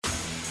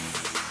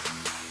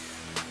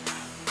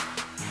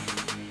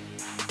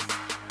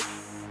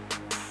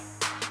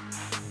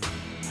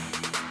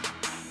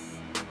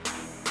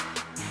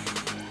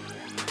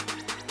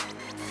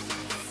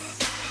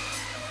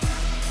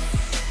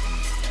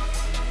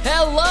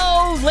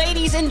Hello,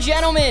 ladies and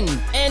gentlemen,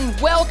 and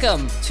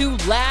welcome to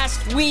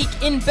Last Week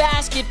in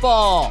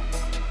Basketball,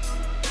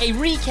 a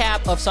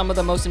recap of some of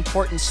the most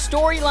important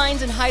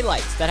storylines and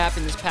highlights that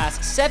happened this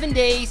past 7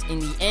 days in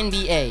the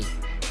NBA.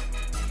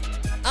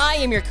 I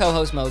am your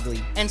co-host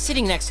Mowgli, and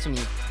sitting next to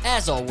me,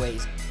 as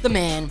always, the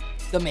man,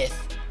 the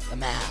myth, the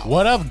Mal.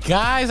 What up,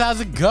 guys?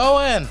 How's it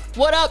going?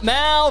 What up,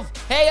 Malv?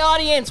 Hey,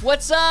 audience,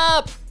 what's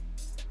up?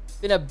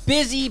 Been a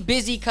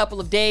busy couple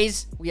of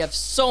days. We have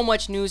so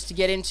much news to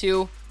get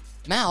into.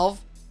 Malv,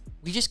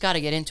 we just got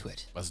to get into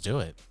it. Let's do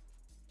it.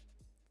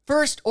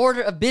 First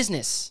order of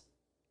business.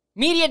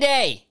 Media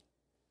Day.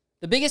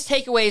 The biggest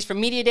takeaways from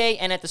Media Day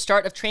and at the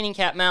start of Training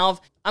Camp, Malv,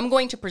 I'm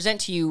going to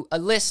present to you a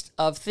list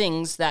of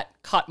things that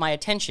caught my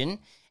attention,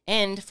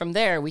 and from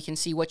there, we can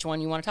see which one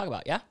you want to talk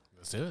about, yeah?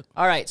 Let's do it.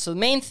 All right, so the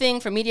main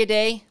thing from Media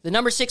Day, the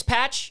number 6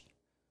 patch,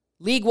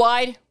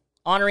 league-wide,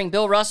 honoring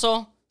Bill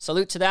Russell.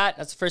 Salute to that.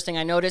 That's the first thing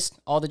I noticed.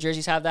 All the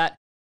jerseys have that.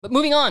 But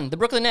moving on, the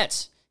Brooklyn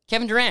Nets,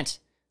 Kevin Durant,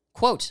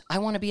 quote, I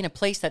want to be in a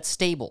place that's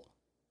stable.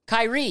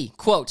 Kyrie,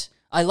 quote,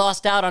 I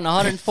lost out on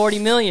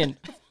 $140 million.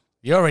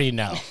 You already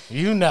know.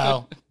 You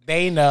know.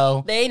 They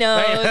know. They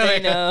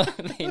know.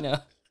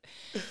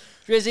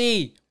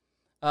 Drizzy,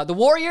 the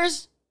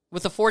Warriors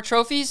with the 4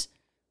 trophies,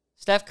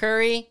 Steph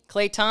Curry,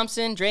 Klay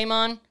Thompson,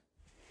 Draymond.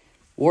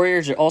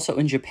 Warriors are also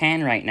in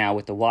Japan right now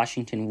with the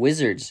Washington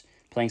Wizards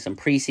playing some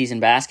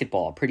preseason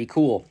basketball. Pretty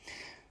cool.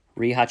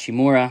 Rui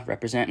Hachimura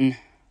representing.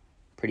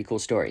 Pretty cool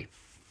story.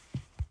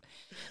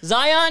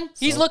 Zion,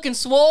 he's looking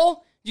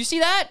swole. Did you see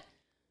that?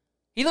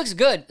 He looks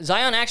good.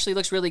 Zion actually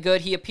looks really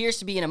good. He appears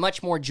to be in a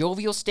much more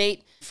jovial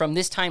state from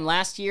this time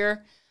last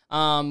year.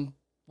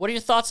 What are your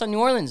thoughts on New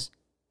Orleans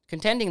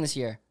contending this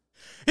year?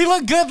 He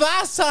looked good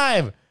last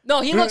time.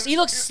 No, he looks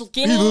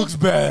skinny. He looks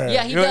better.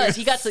 Yeah, he does.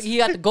 He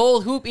got the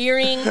gold hoop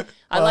earring.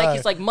 I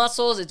like his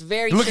muscles. It's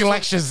very looking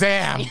like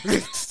Shazam.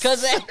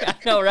 Cause I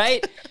know,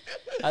 right?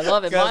 I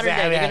love it. Modern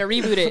day. They're gonna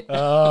reboot it.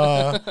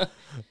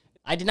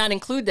 I did not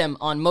include them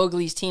on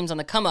Mowgli's teams on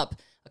the come up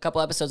a couple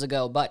episodes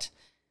ago, but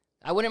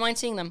I wouldn't mind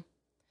seeing them.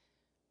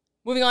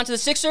 Moving on to the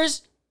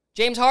Sixers,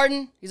 James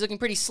Harden, he's looking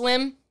pretty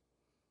slim.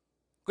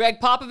 Greg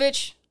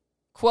Popovich,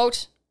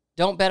 quote,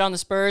 don't bet on the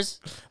Spurs.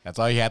 That's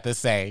all you have to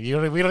say.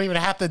 We don't even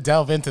have to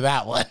delve into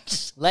that one.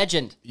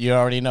 Legend. You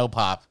already know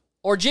Pop.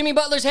 Or Jimmy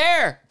Butler's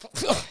hair.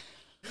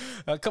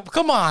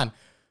 Come on.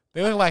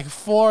 They look like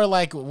 4,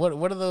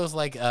 what are those,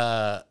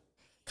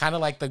 kind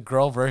of like the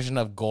girl version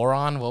of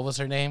Goron. What was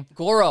her name?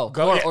 Goro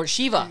or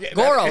Shiva.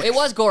 Goro. It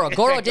was Goro.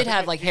 Goro did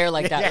have hair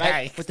like that,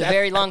 right? With the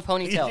very long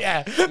ponytail.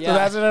 Yeah. So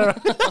that's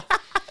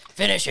what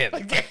Finish him.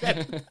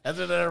 That's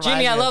what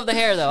Jimmy, I love the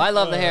hair, though. I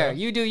love the hair.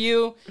 You do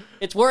you.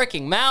 It's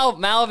working.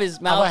 Malv is...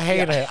 I'm a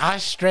hater. Yeah. I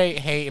straight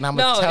hate, and I'm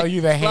going to tell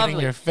you the hate in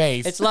your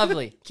face. It's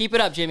lovely. Keep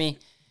it up, Jimmy.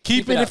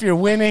 Keep it if you're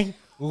winning.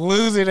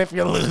 Lose it if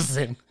you're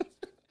losing.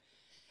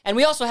 And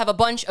we also have a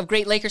bunch of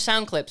great Laker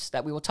sound clips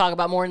that we will talk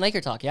about more in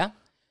Laker Talk, yeah?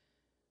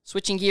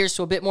 Switching gears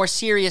to a bit more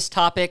serious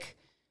topic,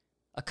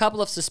 a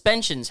couple of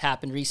suspensions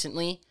happened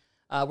recently.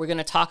 We're going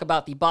to talk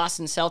about the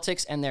Boston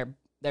Celtics and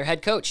their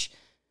head coach,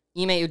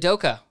 Ime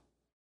Udoka,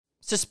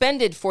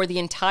 suspended for the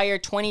entire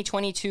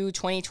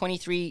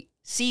 2022-2023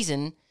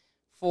 season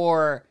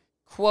for,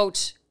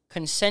 quote,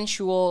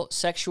 consensual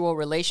sexual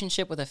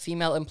relationship with a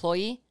female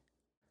employee.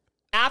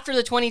 After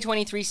the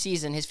 2023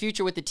 season, his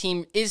future with the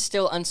team is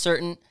still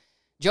uncertain.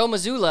 Joe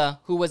Mazzulla,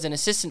 who was an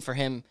assistant for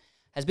him,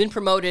 has been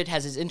promoted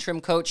as his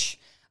interim coach.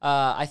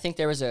 I think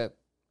there was a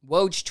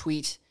Woj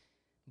tweet.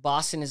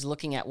 Boston is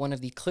looking at one of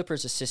the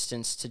Clippers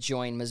assistants to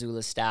join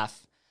Mazzulla's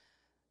staff.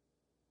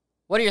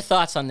 What are your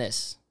thoughts on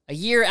this? A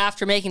year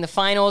after making the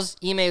finals,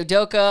 Ime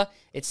Udoka,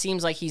 it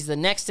seems like he's the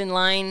next in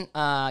line,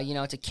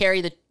 to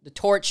carry the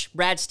torch.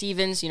 Brad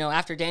Stevens,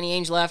 after Danny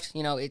Ainge left,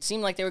 it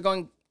seemed like they were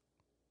going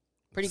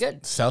pretty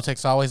good.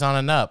 Celtics always on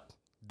and up.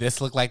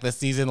 This looked like the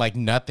season,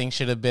 nothing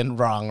should have been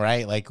wrong,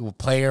 right?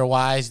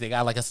 Player-wise, they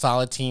got a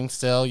solid team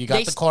still. You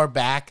got the core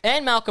back.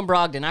 And Malcolm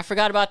Brogdon. I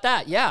forgot about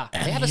that. Yeah,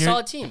 they have a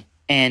solid team.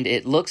 And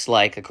it looks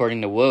like,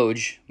 according to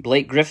Woj,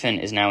 Blake Griffin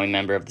is now a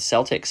member of the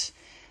Celtics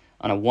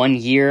on a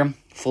 1-year,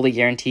 fully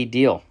guaranteed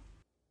deal.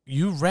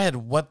 You read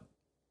what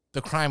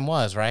the crime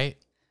was, right?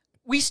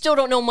 We still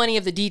don't know many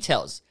of the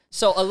details.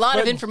 So a lot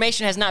of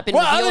information has not been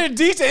revealed. Other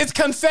details? It's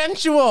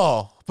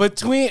consensual.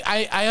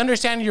 I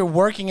understand you're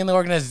working in the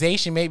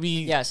organization.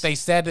 Maybe they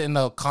said in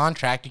the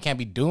contract you can't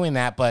be doing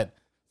that, but...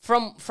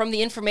 From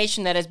the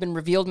information that has been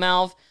revealed,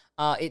 Malv,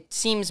 it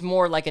seems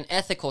more like an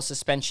ethical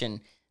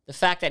suspension. The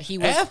fact that he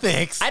was...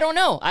 Ethics? I don't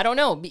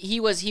know. He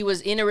was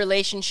in a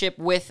relationship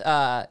with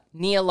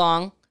Nia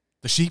Long.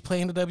 Does she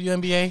play in the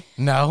WNBA?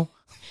 No.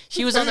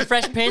 She was on The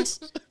Fresh Prince.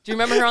 Do you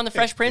remember her on The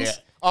Fresh Prince?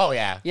 Yeah. Oh,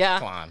 yeah. Yeah.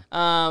 Come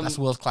on. That's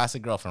Will's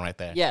classic girlfriend right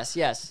there.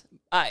 Yes.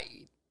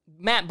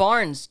 Matt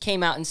Barnes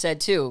came out and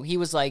said, too, he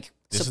was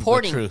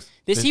supporting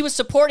this. He was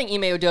supporting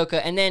Ime Udoka,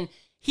 and then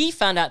he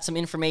found out some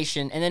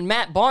information, and then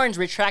Matt Barnes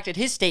retracted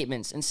his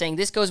statements and saying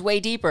this goes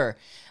way deeper.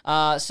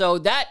 So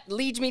that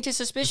leads me to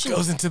suspicion.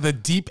 Goes into the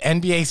deep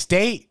NBA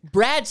state.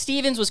 Brad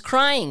Stevens was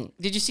crying.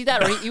 Did you see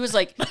that? Or he was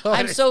like,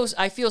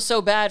 I feel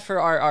so bad for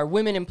our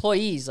women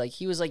employees. Like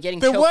he was like getting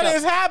Then choked what up.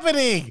 is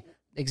happening?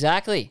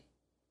 Exactly.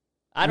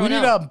 I don't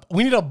know.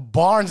 We need a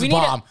Barnes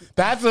bomb.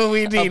 That's what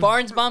we need. A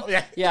Barnes bomb?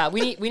 Yeah,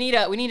 we need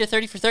a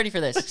 30 for 30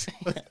 for this.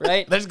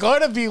 Right? There's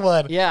going to be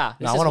one. Yeah.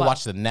 No, I want to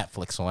watch the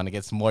Netflix one. It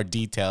gets more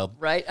detailed.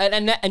 Right?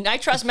 And I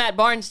trust Matt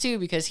Barnes too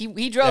because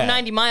he drove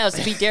 90 miles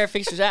to beat Derek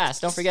Fisher's ass.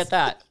 Don't forget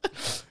that.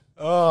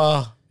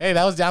 Oh, hey,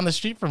 that was down the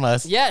street from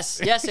us. Yes,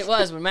 it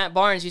was when Matt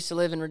Barnes used to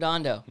live in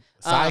Redondo.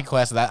 Side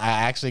quest, that I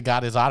actually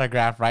got his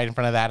autograph right in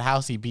front of that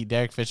house he beat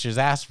Derek Fisher's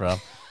ass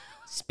from.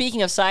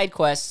 Speaking of side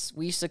quests,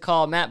 we used to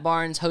call Matt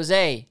Barnes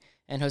Jose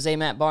and Jose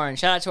Matt Barnes.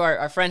 Shout out to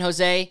our friend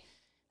Jose.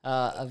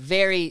 A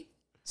very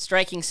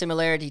striking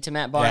similarity to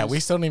Matt Barnes. Yeah, we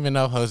still don't even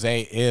know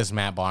Jose is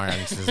Matt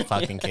Barnes'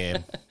 fucking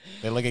kid.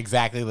 They look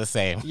exactly the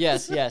same.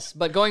 Yes.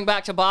 But going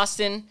back to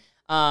Boston,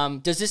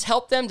 does this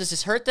help them? Does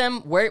this hurt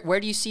them? Where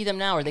do you see them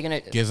now? Are they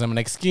going to... Gives them an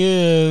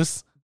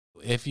excuse.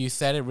 If you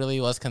said it really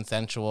was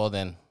consensual,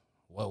 then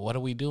what are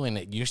we doing?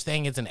 You're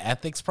saying it's an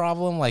ethics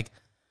problem? Like...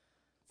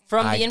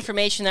 From the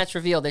information that's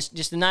revealed, there's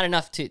just not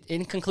enough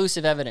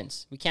inconclusive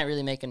evidence. We can't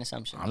really make an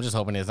assumption. I'm just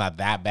hoping it's not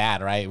that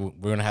bad, right? We're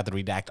going to have to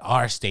redact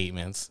our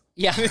statements.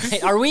 Yeah.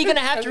 Are we going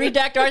to have to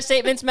redact our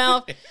statements,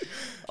 Mal?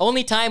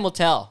 Only time will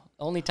tell.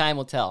 Only time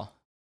will tell.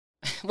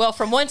 Well,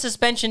 from one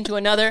suspension to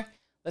another,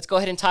 let's go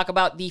ahead and talk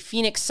about the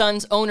Phoenix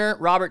Suns owner,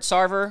 Robert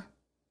Sarver.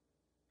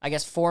 I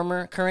guess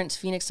current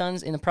Phoenix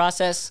Suns in the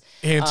process.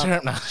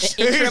 Interim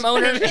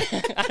owner.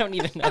 I don't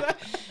even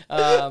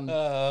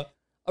know.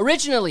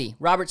 Originally,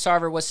 Robert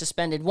Sarver was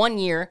suspended 1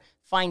 year,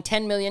 fined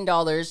 $10 million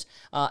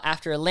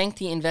after a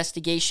lengthy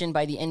investigation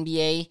by the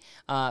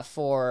NBA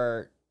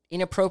for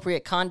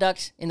inappropriate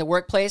conduct in the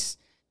workplace.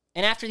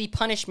 And after the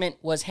punishment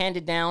was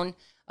handed down,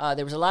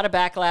 there was a lot of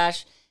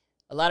backlash.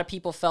 A lot of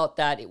people felt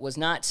that it was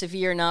not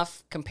severe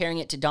enough, comparing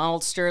it to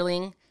Donald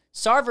Sterling.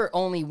 Sarver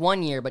only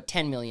 1 year, but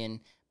 $10 million.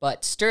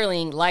 But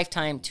Sterling,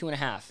 lifetime,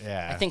 2.5.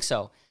 Yeah. I think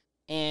so.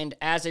 And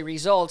as a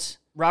result...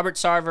 Robert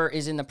Sarver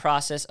is in the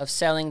process of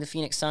selling the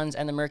Phoenix Suns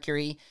and the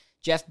Mercury.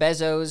 Jeff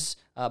Bezos,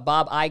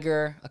 Bob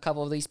Iger, a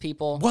couple of these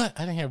people. What?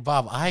 I didn't hear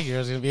Bob Iger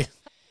was going to be...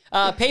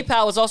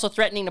 PayPal was also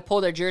threatening to pull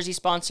their jersey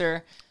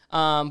sponsor.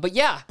 But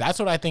yeah. That's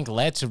what I think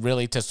led to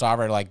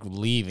Sarver, like,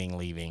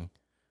 leaving.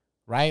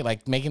 Right?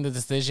 Like, making the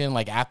decision,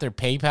 like, after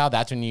PayPal,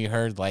 that's when you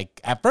heard,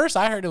 like... At first,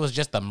 I heard it was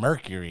just the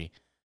Mercury.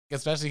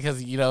 Especially because,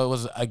 it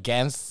was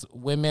against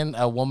women,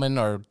 a woman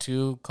or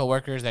two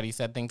coworkers that he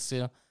said things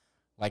to.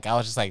 Like, I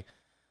was just like...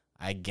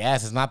 I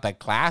guess it's not the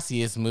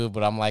classiest move,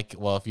 but I'm like,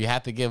 well, if you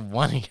have to give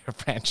one of your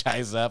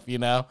franchise up,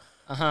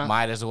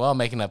 might as well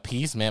make an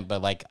appeasement.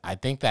 But, like, I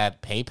think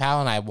that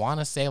PayPal, and I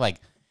want to say,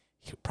 like,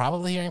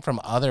 probably hearing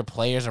from other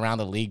players around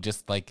the league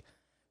just, like,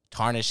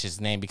 tarnish his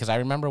name. Because I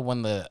remember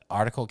when the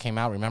article came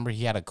out,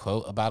 he had a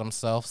quote about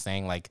himself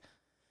saying, like,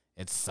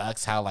 it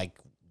sucks how, like,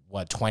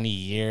 20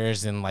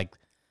 years in, like,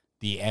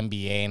 the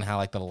NBA and how,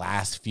 like, the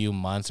last few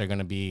months are going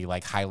to be,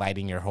 like,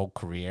 highlighting your whole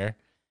career.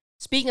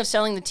 Speaking of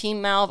selling the team,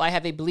 Malv, I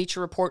have a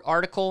Bleacher Report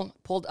article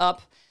pulled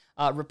up.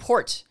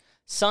 Report,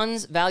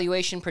 Suns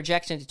valuation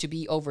projected to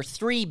be over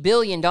 $3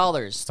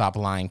 billion. Stop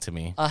lying to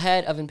me.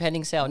 Ahead of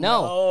impending sale.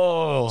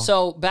 No.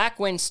 So back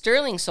when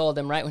Sterling sold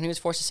them, right, when he was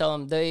forced to sell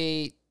them,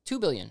 $2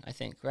 billion, I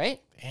think, right?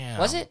 Damn.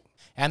 Was it?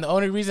 And the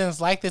only reason it's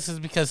like this is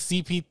because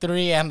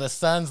CP3 and the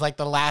Suns, like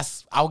the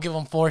last, I'll give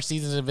them 4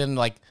 seasons, have been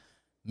like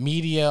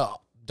media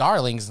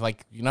darlings,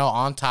 like,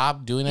 on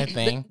top, doing their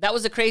thing. That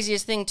was the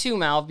craziest thing too,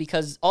 Malv,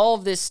 because all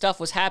of this stuff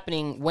was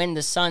happening when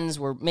the Suns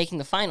were making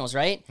the finals,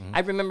 right? Mm-hmm.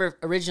 I remember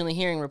originally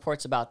hearing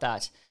reports about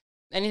that.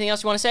 Anything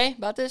else you want to say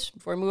about this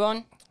before we move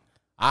on?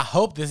 I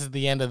hope this is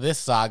the end of this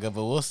saga,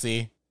 but we'll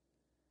see.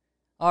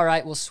 All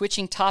right, well,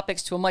 switching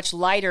topics to a much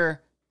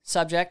lighter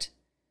subject.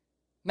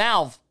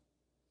 Malv,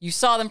 you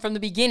saw them from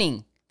the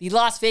beginning. The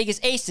Las Vegas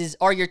Aces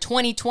are your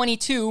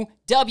 2022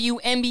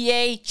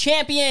 WNBA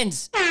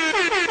champions.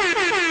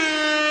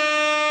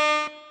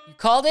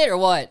 Called it or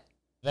what?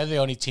 They're the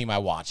only team I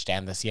watched,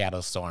 and the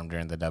Seattle Storm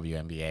during the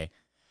WNBA.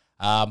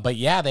 But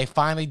yeah, they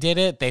finally did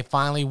it. They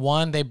finally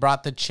won. They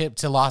brought the chip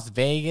to Las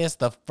Vegas,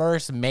 the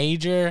first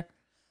major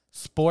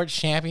sports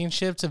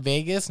championship to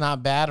Vegas.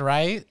 Not bad,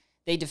 right?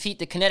 They defeat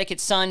the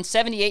Connecticut Sun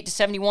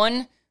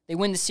 78-71. They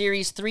win the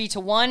series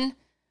 3-1.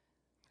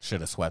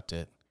 Should have swept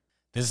it.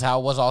 This is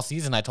how it was all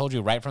season. I told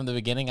you right from the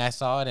beginning I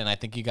saw it, and I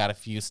think you got a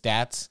few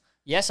stats.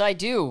 Yes, I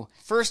do.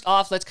 First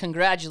off, let's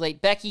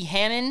congratulate Becky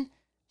Hammon.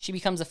 She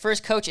becomes the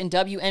first coach in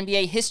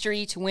WNBA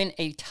history to win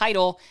a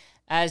title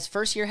as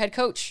first-year head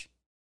coach.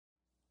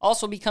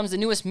 Also becomes the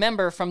newest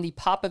member from the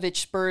Popovich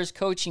Spurs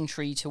coaching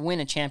tree to win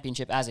a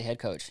championship as a head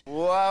coach.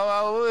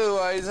 Wow,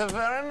 it's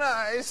very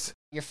nice.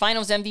 Your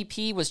finals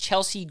MVP was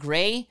Chelsea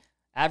Gray,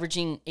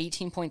 averaging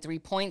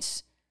 18.3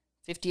 points,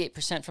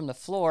 58% from the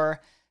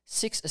floor,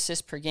 6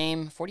 assists per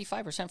game,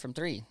 45% from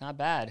 3. Not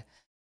bad.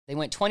 They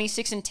went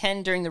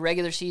 26-10 during the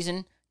regular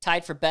season,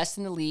 tied for best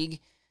in the league.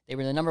 They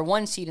were the number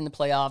 1 seed in the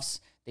playoffs.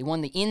 They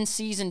won the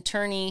in-season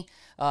tourney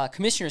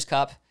Commissioner's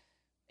Cup.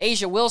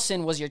 Asia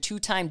Wilson was your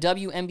 2-time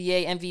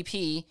WNBA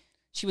MVP.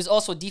 She was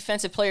also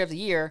Defensive Player of the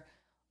Year,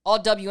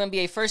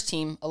 All-WNBA First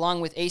Team,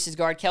 along with Aces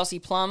guard Kelsey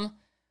Plum.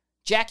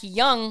 Jackie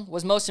Young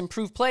was Most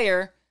Improved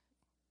Player.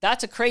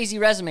 That's a crazy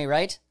resume,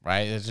 right?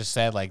 Right. It just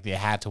said like they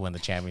had to win the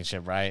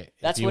championship, right?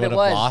 That's if you what it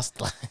would've was.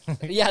 Lost,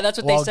 Yeah, that's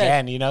what well, they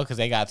said. again, because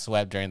they got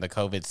swept during the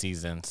COVID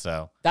season,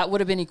 so That would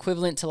have been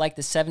equivalent to like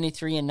the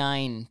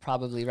 73-9,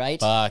 probably, right?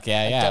 fuck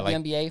yeah.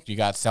 WNBA. Like, you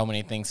got so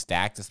many things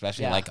stacked,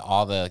 especially Yeah. like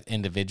all the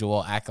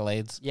individual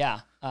accolades.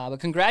 Yeah,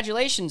 but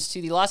congratulations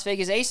to the Las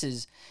Vegas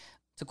Aces.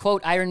 To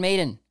quote Iron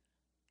Maiden,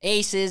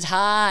 Aces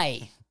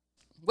high.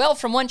 Well,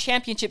 from one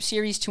championship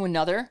series to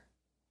another,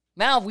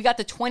 Malv, we got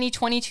the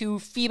 2022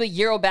 FIBA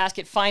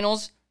Eurobasket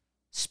Finals.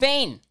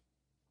 Spain,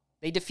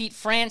 they defeat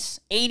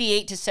France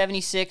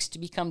 88-76 to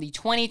become the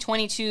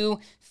 2022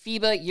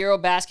 FIBA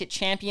Eurobasket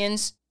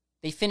champions.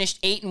 They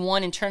finished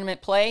 8-1 in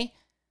tournament play.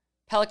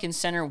 Pelican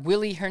center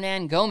Willy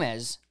Hernan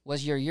Gomez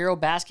was your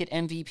Eurobasket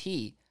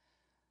MVP.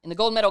 In the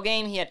gold medal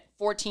game, he had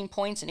 14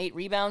 points and 8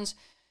 rebounds.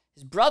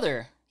 His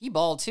brother, he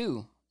balled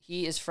too.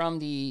 He is from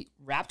the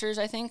Raptors,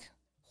 I think.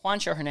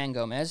 Juancho Hernan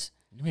Gomez.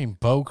 You mean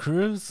Bo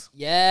Cruz?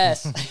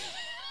 Yes.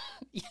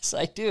 Yes,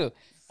 I do.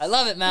 I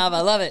love it, Malv.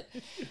 I love it.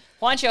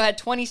 Juancho had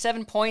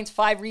 27 points,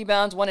 5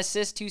 rebounds, 1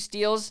 assist, 2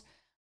 steals.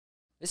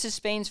 This is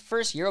Spain's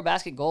first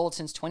Eurobasket gold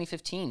since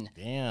 2015.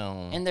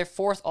 Damn. And their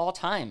 4th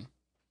all-time,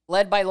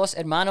 led by Los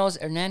Hermanos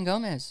Hernan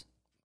Gomez.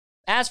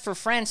 As for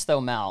France,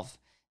 though, Malv,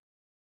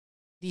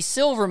 the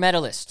silver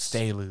medalists.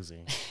 Stay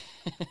losing.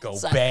 Go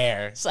Sa-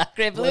 Bear.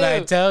 Sacre Bleu. What I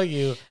tell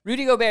you?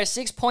 Rudy Gobert,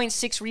 6 points,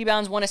 6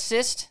 rebounds, 1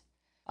 assist.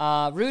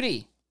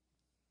 Rudy,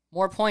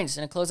 more points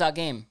in a closeout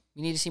game.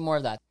 You need to see more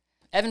of that.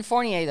 Evan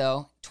Fournier,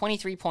 though,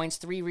 23 points,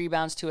 3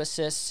 rebounds, 2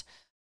 assists.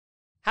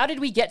 How did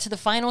we get to the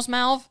finals,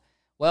 Malv?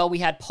 Well, we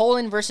had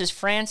Poland versus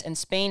France and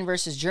Spain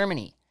versus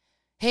Germany.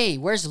 Hey,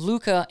 where's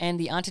Luka and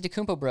the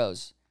Antetokounmpo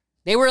bros?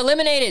 They were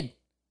eliminated.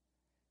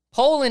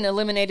 Poland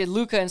eliminated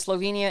Luka and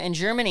Slovenia and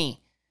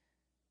Germany.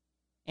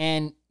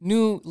 And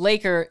new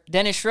Laker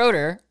Dennis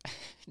Schroeder,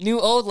 new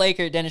old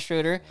Laker Dennis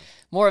Schroeder,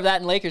 more of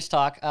that in Lakers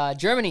talk.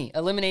 Germany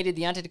eliminated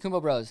the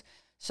Antetokounmpo bros.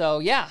 So,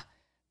 yeah,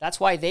 that's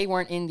why they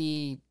weren't in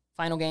the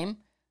final game.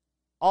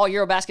 All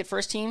Eurobasket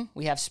first team,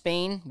 we have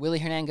Spain, Willy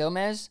Hernan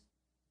Gomez.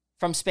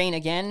 From Spain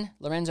again,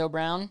 Lorenzo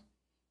Brown.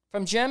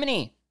 From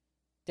Germany,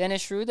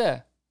 Dennis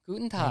Schroeder.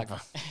 Guten Tag.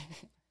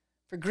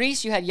 For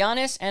Greece, you had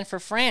Giannis, and for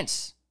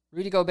France,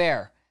 Rudy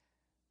Gobert.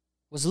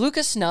 Was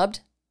Luka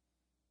snubbed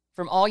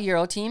from all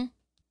Euro team?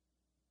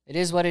 It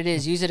is what it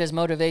is. Use it as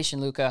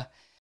motivation, Luka.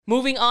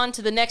 Moving on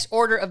to the next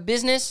order of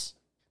business.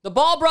 The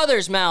Ball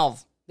brothers,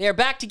 Malv. They are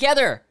back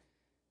together.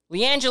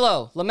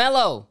 LiAngelo,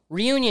 LaMelo,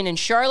 reunion in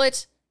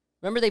Charlotte.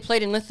 Remember they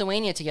played in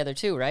Lithuania together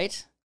too,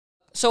 right?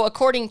 So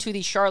according to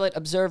the Charlotte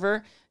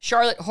Observer,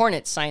 Charlotte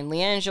Hornets signed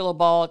LiAngelo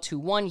Ball to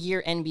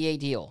 1-year NBA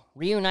deal,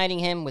 reuniting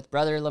him with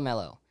brother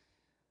LaMelo.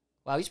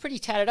 Wow, he's pretty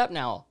tatted up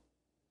now.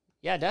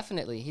 Yeah,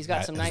 definitely. He's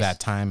got some nice... that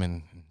time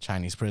in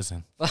Chinese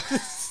prison.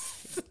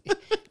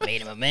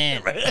 Made him a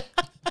man.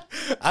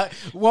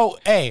 Well,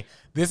 hey,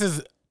 this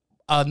is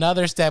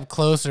another step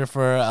closer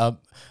for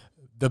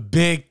the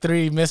big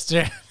 3,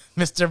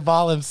 Mr.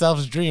 Ball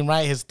himself's dream,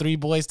 right? His 3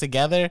 boys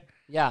together.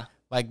 Yeah.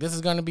 Like, this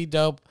is going to be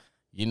dope.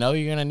 You're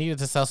going to need it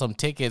to sell some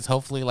tickets.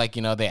 Hopefully,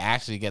 they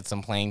actually get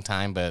some playing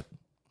time, but...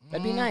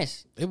 That'd be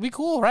nice. It'd be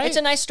cool, right? It's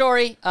a nice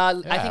story. I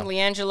Yeah. think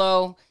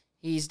LiAngelo,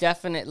 he's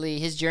definitely...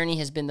 His journey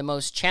has been the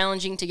most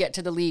challenging to get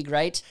to the league,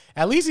 right?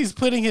 At least he's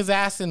putting his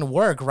ass in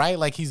work, right?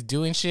 Like, he's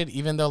doing shit,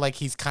 even though,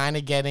 he's kind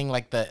of getting,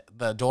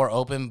 the door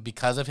open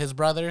because of his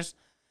brothers.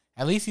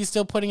 At least he's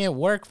still putting it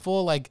work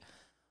full.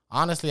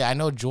 Honestly, I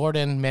know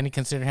Jordan, many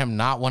consider him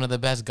not one of the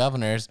best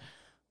governors,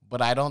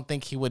 but I don't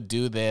think he would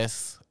do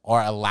this or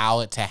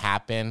allow it to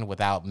happen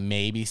without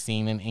maybe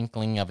seeing an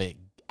inkling of it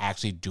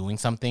actually doing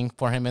something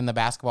for him in the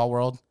basketball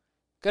world.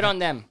 Good on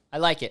them. I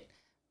like it.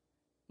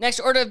 Next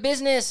order of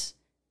business,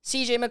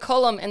 CJ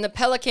McCollum and the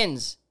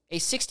Pelicans. A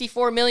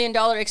 $64 million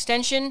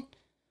extension.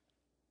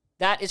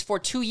 That is for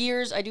 2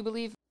 years, I do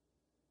believe.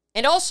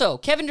 And also,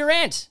 Kevin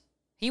Durant.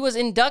 He was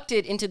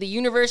inducted into the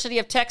University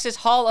of Texas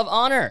Hall of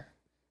Honor.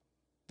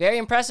 Very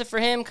impressive for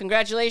him.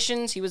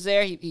 Congratulations. He was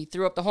there. He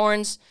threw up the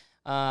horns.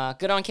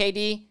 Good on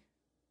KD.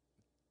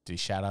 Did he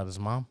shout out his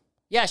mom?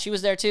 Yeah, she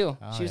was there too.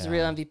 Oh, She was the yeah.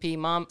 real MVP.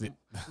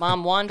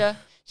 Mom Wanda.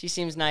 She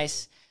seems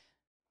nice.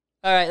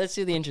 All right, let's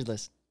do the injured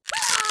list.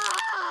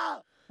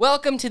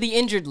 Welcome to the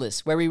injured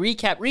list, where we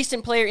recap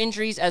recent player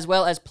injuries as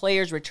well as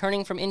players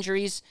returning from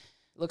injuries.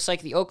 Looks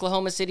like the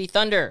Oklahoma City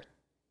Thunder.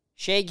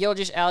 Shai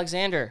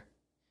Gilgeous-Alexander.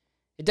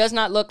 It does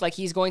not look like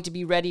he's going to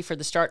be ready for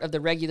the start of the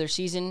regular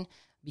season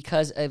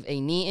because of a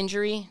knee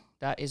injury.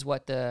 That is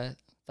what the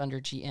Thunder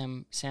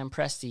GM Sam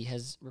Presti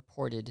has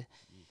reported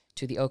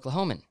to the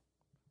Oklahoman.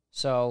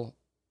 So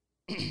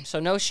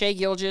no Shai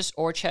Gilgeous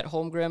or Chet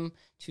Holmgren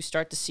to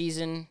start the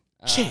season.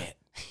 Shit.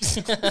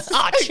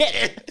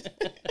 Shit.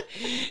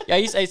 Yeah,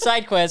 you say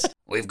side quest.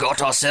 We've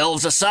got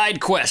ourselves a side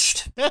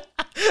quest.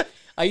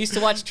 I used to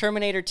watch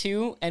Terminator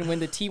 2, and when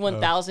the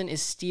T-1000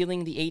 is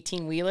stealing the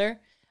 18-wheeler,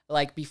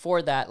 like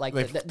before that, like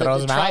Like the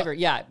throws him out? driver,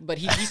 yeah, but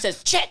he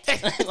says, "Chit!"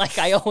 Like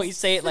I always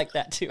say it like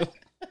that too.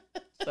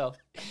 So,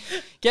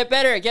 get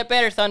better,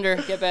 Thunder,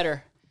 get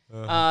better.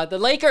 The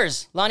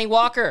Lakers, Lonnie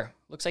Walker,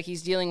 looks like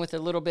he's dealing with a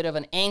little bit of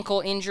an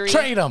ankle injury.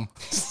 Trade him.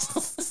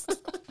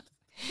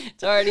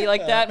 It's already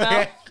like that,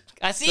 Mal.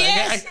 I see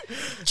it.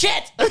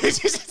 Chit!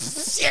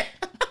 Shit.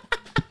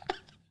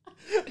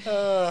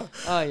 Oh,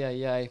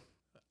 yeah.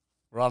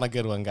 We're on a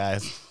good one,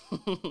 guys.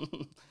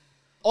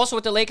 Also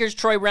with the Lakers,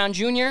 Troy Brown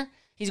Jr.,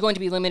 he's going to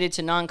be limited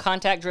to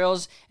non-contact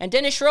drills. And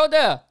Dennis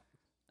Schroeder,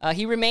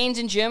 he remains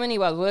in Germany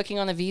while working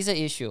on a visa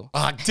issue.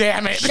 Oh,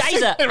 damn it.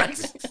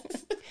 Scheiße.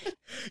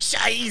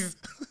 Scheiße.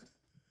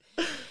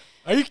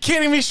 Are you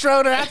kidding me,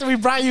 Schroeder? After we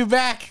brought you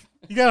back,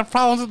 you got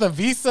problems with the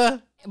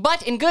visa?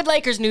 But in good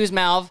Lakers news,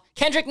 Malv,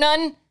 Kendrick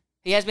Nunn,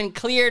 he has been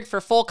cleared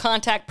for full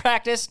contact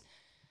practice.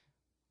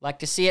 Like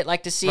to see it.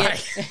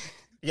 Right.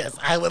 Yes,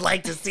 I would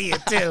like to see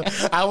it too.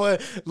 I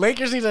would.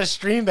 Lakers need to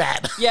stream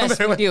that. Yes,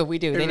 we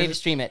do. They need to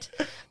stream it.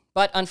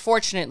 But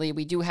unfortunately,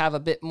 we do have a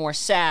bit more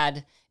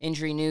sad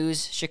injury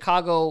news.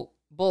 Chicago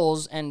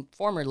Bulls and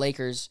former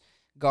Lakers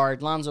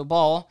guard Lonzo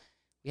Ball,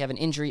 we have an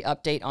injury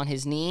update on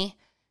his knee.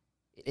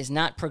 It is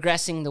not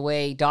progressing the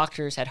way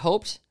doctors had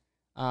hoped.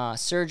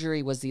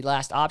 Surgery was the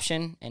last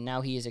option, and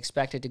now he is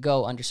expected to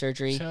go under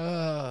surgery.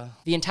 The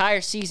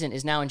entire season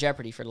is now in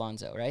jeopardy for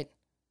Lonzo, right?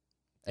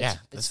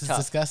 This is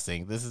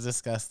disgusting. This is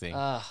disgusting.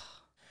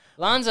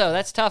 Lonzo,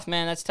 that's tough,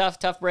 man. That's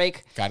tough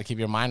break. Got to keep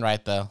your mind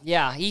right, though.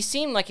 Yeah, he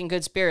seemed like in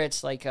good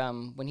spirits, like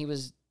when he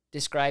was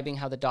describing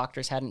how the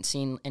doctors hadn't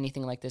seen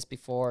anything like this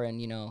before,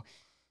 and,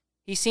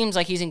 he seems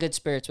like he's in good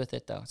spirits with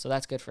it, though, so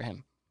that's good for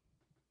him.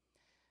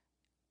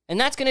 And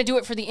that's going to do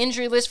it for the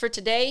injury list for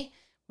today.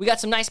 We got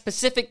some nice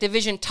Pacific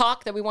Division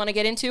talk that we want to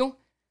get into.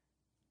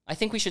 I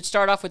think we should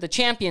start off with the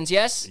champions,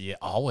 yes? Yeah,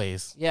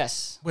 always.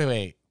 Yes.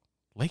 Wait.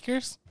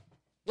 Lakers?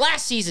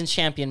 Last season's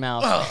champion,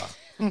 Mal.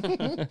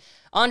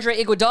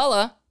 Andre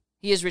Iguodala,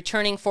 he is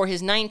returning for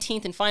his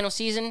 19th and final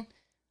season.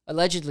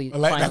 Allegedly,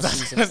 final That's what I was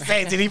season. gonna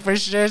say. Did he for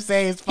sure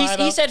say his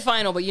final? He said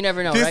final, but you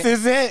never know, This right?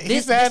 is it? He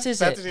said, this is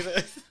that's it. what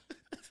he said.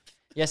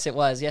 Yes, it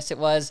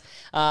was.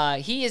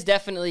 He is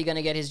definitely going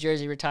to get his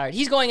jersey retired.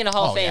 He's going into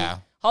Hall of Fame. Yeah.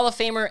 Hall of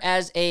Famer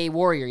as a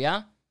Warrior,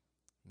 yeah?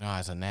 No,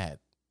 as a net.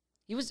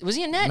 Was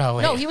he a net? No,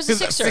 wait. he was a He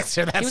was a Sixer.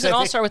 Sixer, He that's was an it.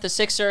 All-Star with the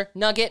Sixer.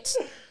 Nuggets.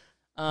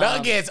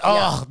 Nuggets.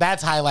 yeah.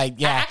 That's highlight.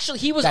 Yeah. Actually,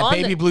 he was that on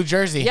baby the blue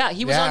jersey. Yeah,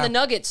 he was on the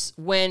Nuggets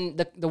when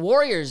the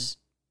Warriors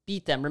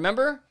beat them.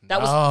 Remember?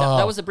 That was Oh.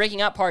 that was the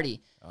breaking out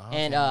party.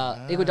 And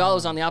Iguodala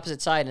was on the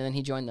opposite side, and then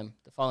he joined them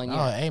the following year.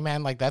 Oh, hey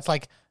man, like that's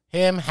like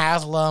him,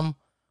 Haslam,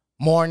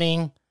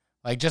 Mourning,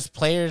 like just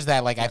players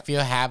that like I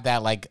feel have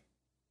that like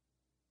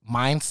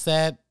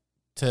mindset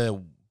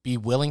to be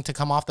willing to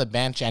come off the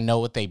bench and know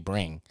what they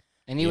bring.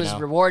 And he was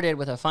rewarded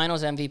with a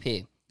Finals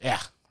MVP. Yeah,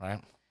 right.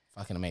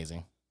 Fucking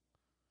amazing.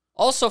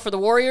 Also for the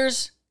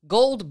Warriors,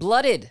 Gold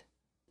Blooded.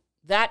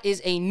 That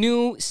is a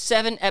new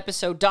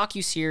 7-episode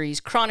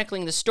docuseries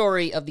chronicling the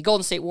story of the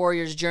Golden State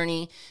Warriors'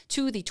 journey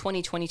to the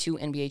 2022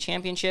 NBA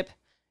Championship.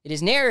 It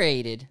is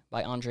narrated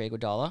by Andre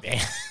Iguodala.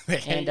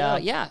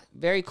 And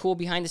very cool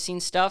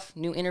behind-the-scenes stuff,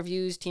 new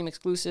interviews, team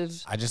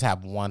exclusives. I just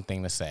have one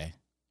thing to say.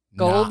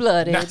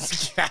 Gold-blooded.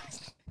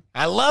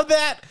 I love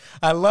that.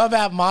 I love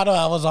that motto.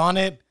 I was on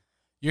it.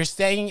 You're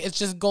saying it's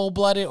just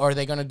gold-blooded, or are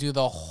they going to do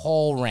the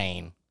whole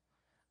reign?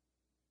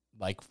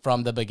 Like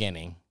from the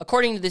beginning.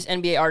 According to this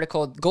NBA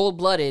article,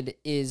 Gold-Blooded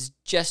is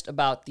just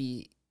about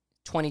the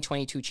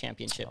 2022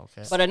 championship.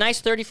 Okay. But a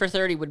nice 30 for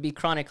 30 would be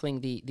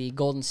chronicling the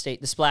Golden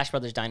State, the Splash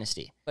Brothers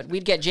dynasty. But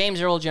we'd get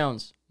James Earl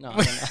Jones. No, I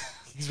don't know.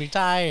 He's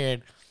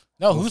retired.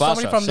 No, who's Mufasa,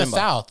 somebody from the Simba.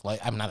 South? Like,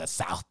 I'm not the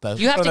South.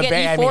 You have to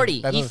get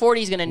E40. E40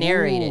 E40 is going to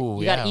narrate it. Ooh,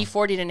 You got yeah.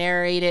 E40 to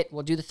narrate it.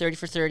 We'll do the 30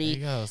 for 30. There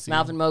you go, see?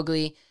 Malvin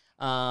Mowgli.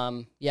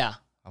 Yeah.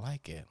 I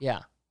like it. Yeah.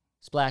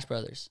 Splash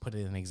Brothers. Put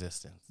it in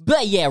existence.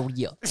 But yeah.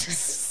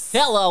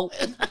 Hello.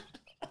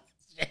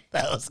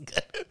 That was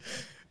good.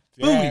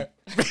 Yeah.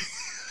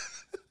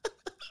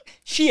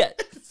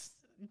 Shit.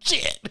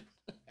 Shit.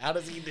 How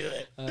does he do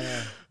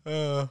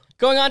it?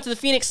 Going on to the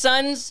Phoenix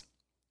Suns.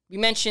 We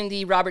mentioned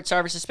the Robert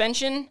Sarver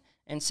suspension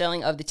and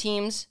selling of the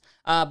teams.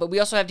 But we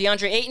also have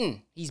DeAndre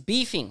Ayton. He's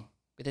beefing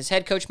with his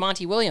head coach,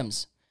 Monty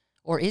Williams.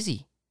 Or is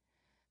he?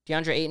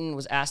 DeAndre Ayton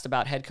was asked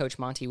about head coach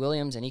Monty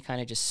Williams, and he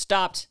kind of just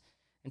stopped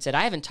and said,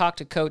 I haven't talked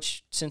to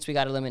coach since we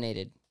got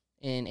eliminated,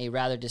 in a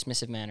rather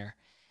dismissive manner.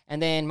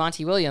 And then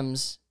Monty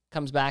Williams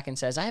comes back and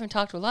says, I haven't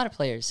talked to a lot of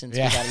players since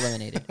we got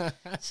eliminated.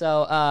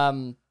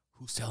 So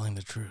Who's telling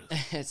the truth?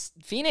 it's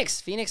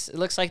Phoenix. It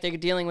looks like they're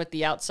dealing with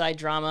the outside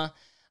drama.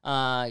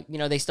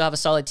 They still have a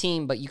solid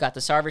team, but you got the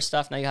Sarver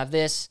stuff. Now you have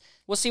this.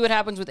 We'll see what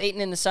happens with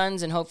Ayton and the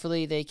Suns, and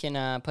hopefully they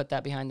can put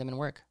that behind them and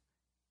work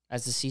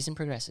as the season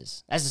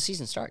progresses, as the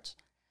season starts.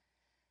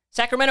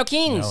 Sacramento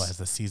Kings. No, as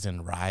the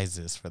season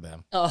rises for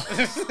them. Oh,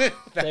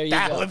 there you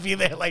that go. would be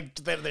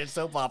their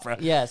soap opera.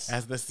 Yes.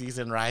 As the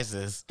season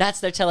rises. That's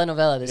their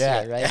telenovela this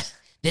Yeah. year, right?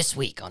 This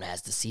week on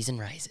As the Season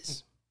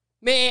Rises.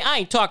 Man, I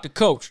ain't talked to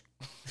Coach.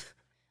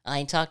 I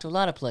ain't talked to a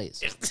lot of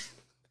players.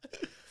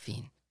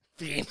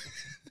 Fiend.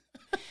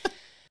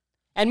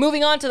 And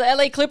moving on to the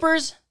LA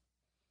Clippers,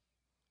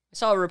 I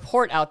saw a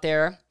report out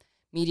there,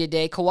 Media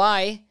Day.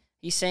 Kawhi,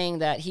 he's saying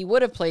that he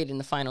would have played in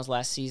the finals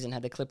last season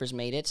had the Clippers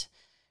made it.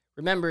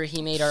 Remember,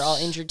 he made our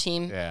all-injured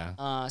team.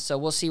 Yeah. So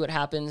we'll see what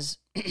happens.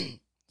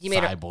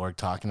 Cyborg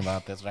talking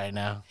about this right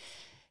now.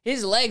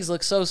 His legs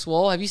look so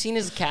swole. Have you seen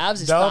his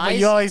calves, his No, thighs? but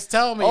you always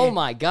tell me. Oh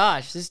my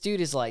gosh, this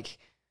dude is like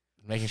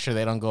Making sure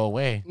they don't go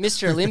away.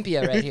 Mr.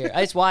 Olympia right here.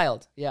 It's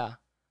wild. Yeah.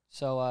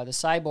 So the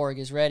cyborg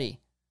is ready.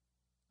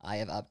 I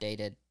have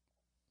updated.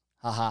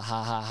 Ha ha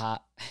ha ha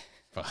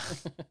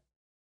ha.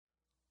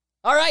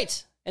 All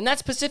right. And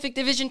that's Pacific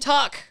Division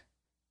talk.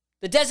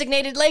 The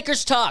designated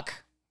Lakers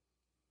talk.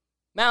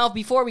 Now,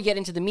 before we get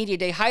into the Media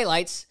Day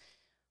highlights,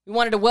 we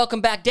wanted to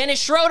welcome back Dennis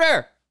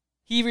Schroeder.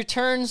 He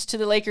returns to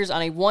the Lakers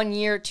on a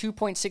 1-year,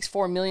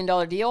 $2.64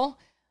 million deal.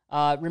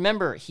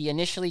 Remember, he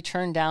initially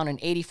turned down an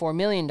 $84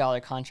 million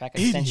contract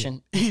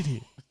extension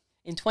in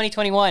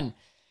 2021.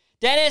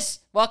 Dennis,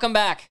 welcome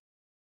back.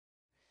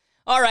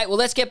 All right, well,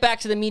 let's get back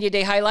to the Media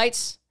Day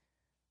highlights.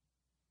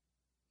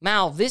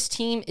 Mal, this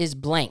team is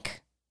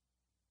blank.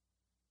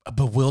 A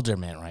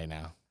bewilderment right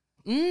now.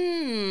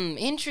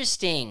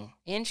 Interesting.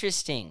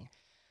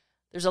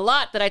 There's a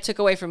lot that I took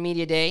away from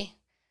Media Day.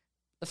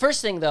 The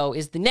first thing, though,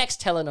 is the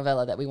next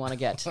telenovela that we want to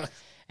get.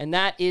 And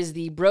that is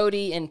the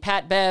Brody and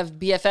Pat Bev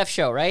BFF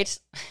show, right?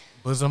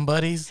 Bosom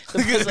buddies?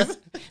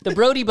 The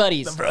Brody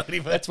Buddies. The Brody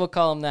Buddies. Let's we'll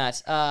call them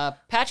that.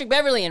 Patrick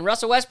Beverley and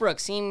Russell Westbrook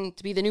seem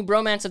to be the new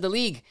bromance of the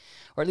league,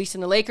 or at least in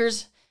the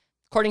Lakers.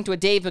 According to a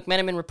Dave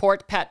McMenamin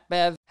report, Pat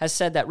Bev has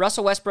said that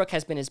Russell Westbrook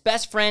has been his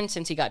best friend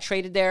since he got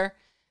traded there.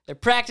 They're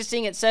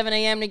practicing at 7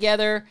 a.m.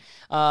 together.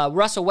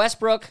 Russell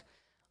Westbrook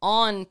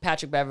on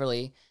Patrick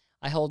Beverley.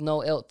 I hold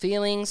no ill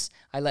feelings.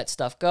 I let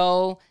stuff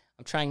go.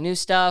 I'm trying new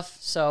stuff.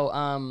 So,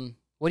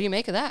 what do you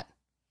make of that?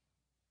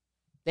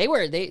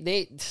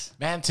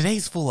 Man,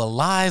 today's full of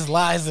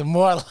lies, and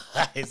more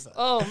lies.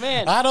 Oh,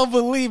 man. I don't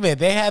believe it.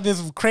 They had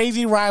this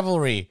crazy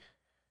rivalry.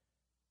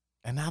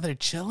 And now they're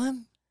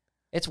chilling?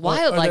 It's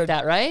wild like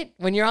that, right?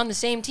 When you're on the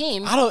same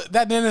team.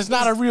 Then it's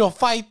not a real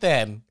fight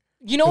then.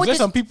 You know what? There's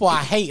some people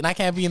I hate and I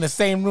can't be in the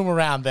same room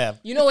around them.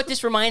 You know what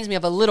this reminds me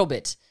of a little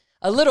bit?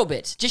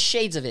 Just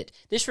shades of it.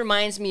 This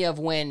reminds me of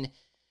when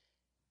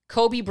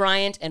Kobe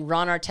Bryant and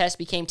Ron Artest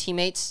became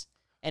teammates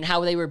and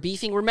how they were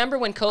beefing. Remember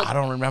when Kobe... I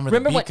don't remember the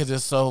beef because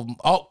it's so...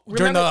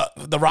 during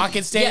the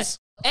Rockets days? Yes.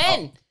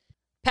 And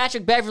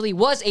Patrick Beverley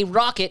was a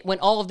Rocket when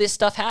all of this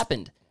stuff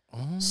happened.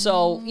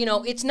 So,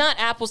 it's not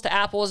apples to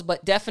apples,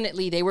 but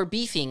definitely they were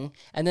beefing.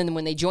 And then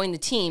when they joined the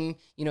team,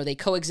 they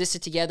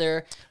coexisted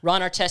together.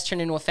 Ron Artest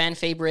turned into a fan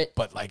favorite.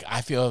 But,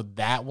 I feel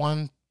that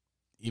one,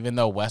 even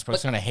though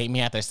Westbrook's going to hate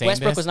me after saying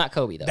Westbrook this. was not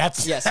Kobe, though.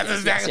 That's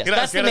exactly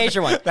That's the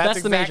major one.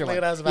 That's the major exactly one.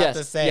 what I was about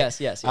to say.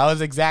 Yes. I was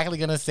exactly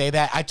going to say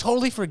that. I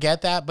totally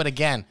forget that. But,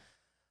 again,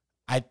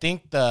 I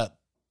think the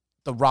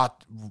Ron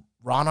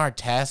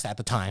Artest at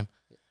the time,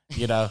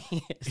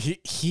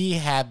 he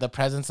had the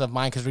presence of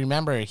mind because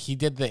remember he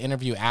did the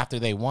interview after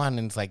they won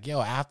and it's like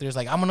after it's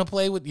like I'm gonna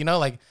play with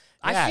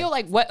I feel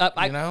like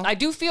I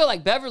do feel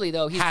like Beverly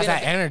though has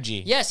that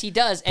energy. Yes, he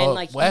does, but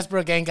and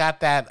Westbrook ain't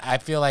got that. I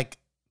feel like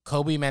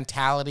Kobe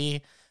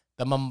mentality,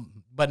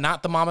 but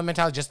not the mama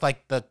mentality, just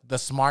like the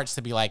smarts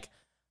to be like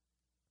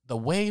the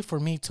way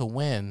for me to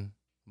win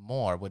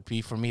more would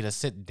be for me to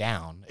sit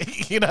down.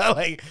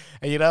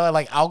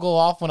 I'll go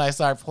off when I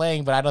start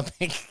playing, but I don't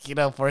think,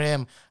 for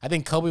him, I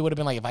think Kobe would have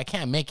been like, if I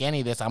can't make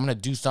any of this, I'm going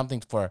to do something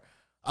for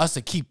us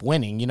to keep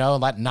winning,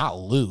 not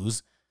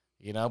lose,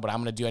 but I'm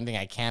going to do anything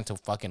I can to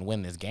fucking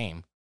win this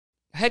game.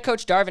 Head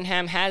coach Darvin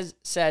Ham has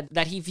said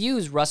that he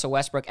views Russell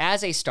Westbrook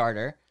as a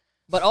starter,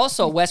 but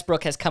also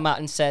Westbrook has come out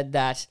and said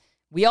that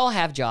we all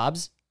have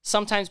jobs.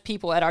 Sometimes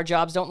people at our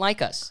jobs don't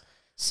like us.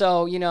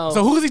 So,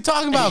 So who's he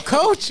talking about,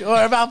 Coach?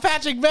 Or about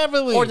Patrick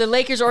Beverley? Or the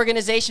Lakers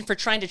organization for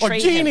trying to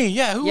trade him? Or Genie,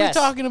 yeah, who are we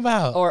talking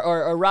about?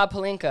 Or Rob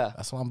Pelinka.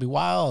 That's why I'm be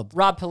wild.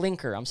 Rob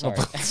Pelinka, I'm sorry.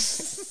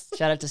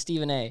 Shout out to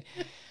Stephen A.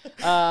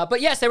 But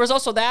yes, there was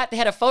also that. They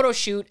had a photo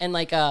shoot, and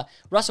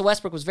Russell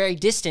Westbrook was very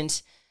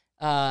distant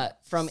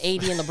from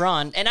AD and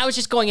LeBron. And I was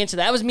just going into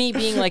that. That was me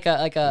being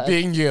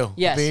being you.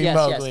 Yes, being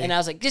Mowgli. Yes. And I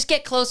was like, just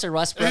get closer,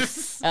 Westbrook.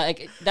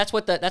 That's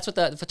what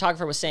the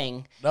photographer was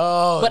saying.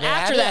 No, but man,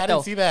 after I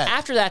didn't see that.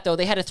 After that, though,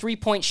 they had a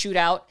 3-point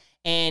shootout,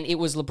 and it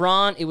was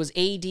LeBron, it was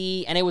AD,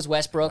 and it was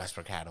Westbrook.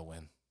 Westbrook had to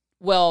win.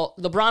 Well,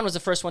 LeBron was the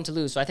first one to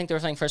lose, so I think they were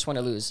saying first one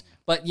to lose.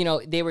 But,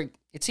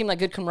 it seemed like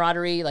good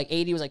camaraderie. Like,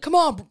 AD was like, come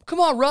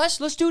on, Russ,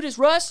 let's do this,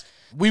 Russ.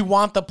 We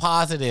want the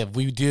positive.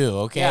 We do,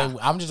 okay? Yeah.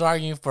 I'm just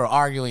arguing for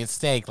arguing's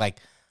sake. Like,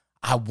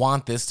 I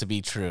want this to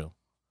be true.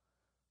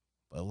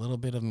 But a little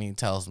bit of me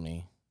tells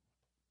me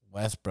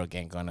Westbrook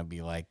ain't going to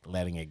be,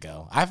 letting it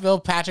go. I feel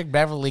Patrick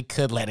Beverley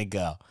could let it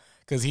go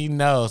because he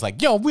knows,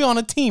 we on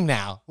a team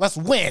now. Let's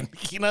win,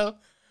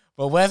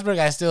 But Westbrook,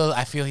 I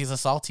feel he's a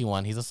salty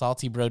one. He's a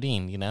salty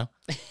Brodeen,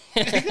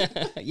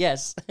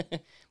 Yes.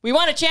 We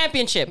want a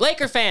championship.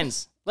 Laker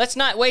fans, Let's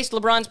not waste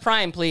LeBron's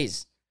prime,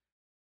 please.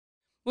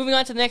 Moving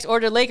on to the next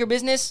order of Laker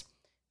business.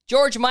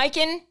 George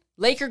Mikan,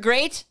 Laker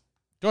great?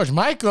 George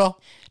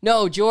Michael.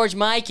 No, George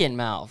Mikan,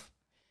 Malv.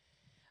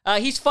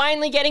 He's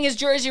finally getting his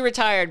jersey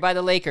retired by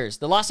the Lakers,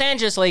 the Los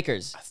Angeles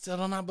Lakers. I still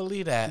do not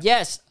believe that.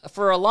 Yes,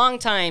 for a long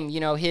time,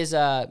 his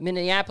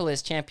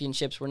Minneapolis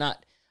championships were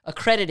not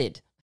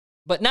accredited.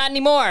 But not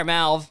anymore,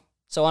 Malv.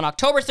 So on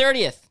October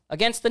 30th,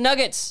 against the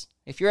Nuggets,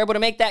 if you're able to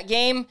make that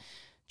game,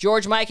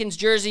 George Mikan's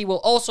jersey will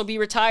also be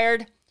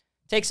retired.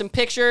 Take some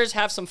pictures,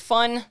 have some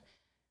fun.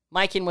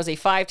 Mikan was a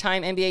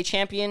 5-time NBA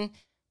champion,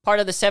 part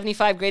of the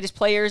 75 greatest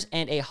players,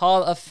 and a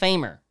Hall of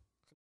Famer.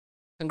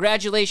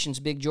 Congratulations,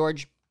 Big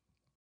George.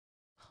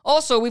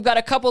 Also, we've got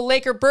a couple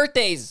Laker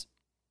birthdays.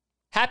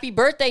 Happy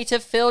birthday to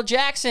Phil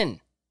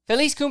Jackson.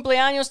 Feliz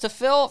cumpleaños to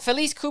Phil.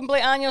 Feliz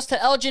cumpleaños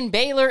to Elgin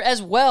Baylor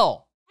as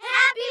well.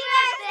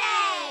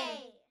 Happy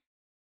birthday!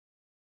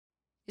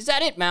 Is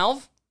that it,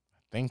 Malv?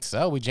 I think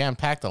so. We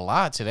jam-packed a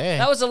lot today.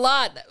 That was a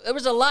lot. There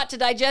was a lot to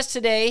digest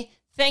today.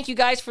 Thank you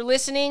guys for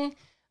listening.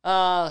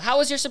 How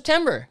was your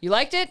September? You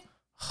liked it?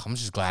 I'm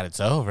just glad it's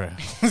over.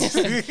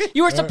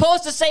 You were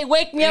supposed to say,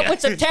 wake me up when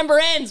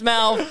September ends,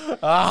 Malv.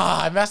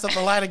 I messed up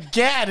the line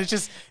again.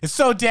 It's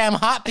so damn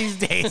hot these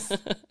days.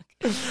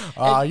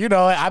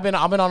 I've been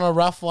on a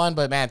rough one,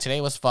 but man,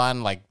 today was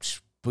fun. Like,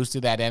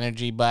 boosted that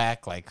energy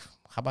back. Like,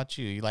 how about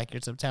you? You like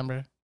your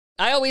September?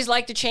 I always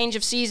like the change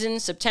of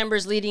seasons.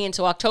 September's leading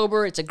into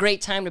October. It's a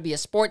great time to be a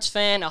sports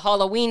fan, a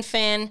Halloween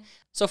fan.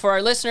 So for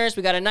our listeners,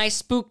 we got a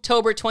nice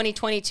Spooktober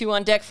 2022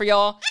 on deck for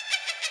y'all.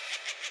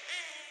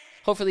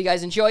 Hopefully you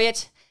guys enjoy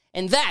it.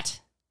 And that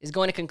is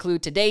going to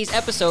conclude today's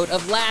episode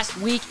of Last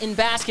Week in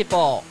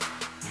Basketball.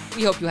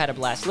 We hope you had a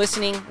blast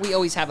listening. We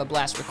always have a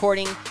blast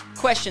recording.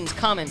 Questions,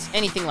 comments,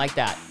 anything like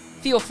that.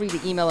 Feel free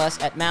to email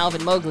us at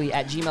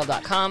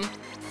malvinmowgli@gmail.com.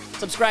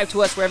 Subscribe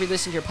to us wherever you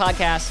listen to your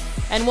podcast.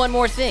 And one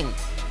more thing.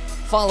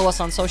 Follow us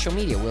on social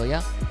media, will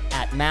ya?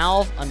 At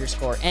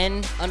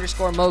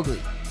Malv_N_Mowgli.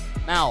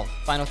 Malv,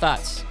 final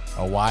thoughts.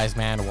 A wise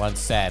man once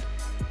said,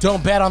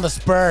 "Don't bet on the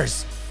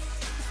Spurs.